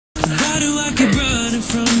Why do I keep running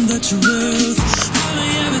from the truth? All I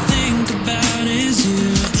ever think about is you.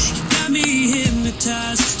 You got me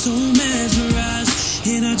hypnotized, so mesmerized,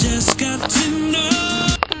 and I just got to know.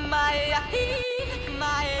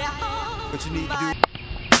 What you need to do.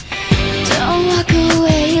 Don't walk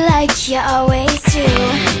away like you always do.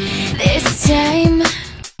 This time,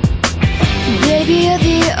 baby, you're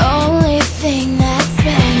the only thing that's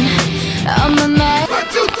been on my mind. 1,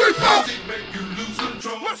 2, 3, 4. Make you lose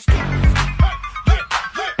control. Let's go.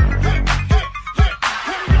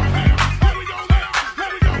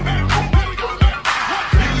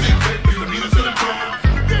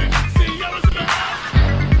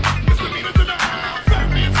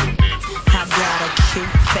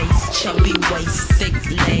 Chubby waist, thick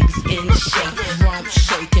legs in shape, rump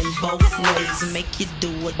shaking both ways, make you do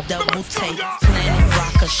a double take. Planet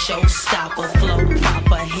rocker, showstopper, flow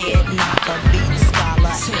popper, head knocker, beat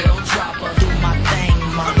scholar, tail dropper. Do my thing,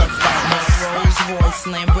 motherfucker. Rolls Royce,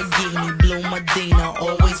 Lamborghini, blue Medina,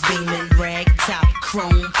 always beaming, rag top,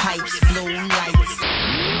 chrome pipes, blue lights.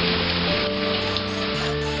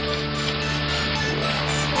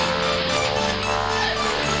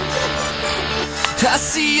 I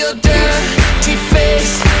see your dirt.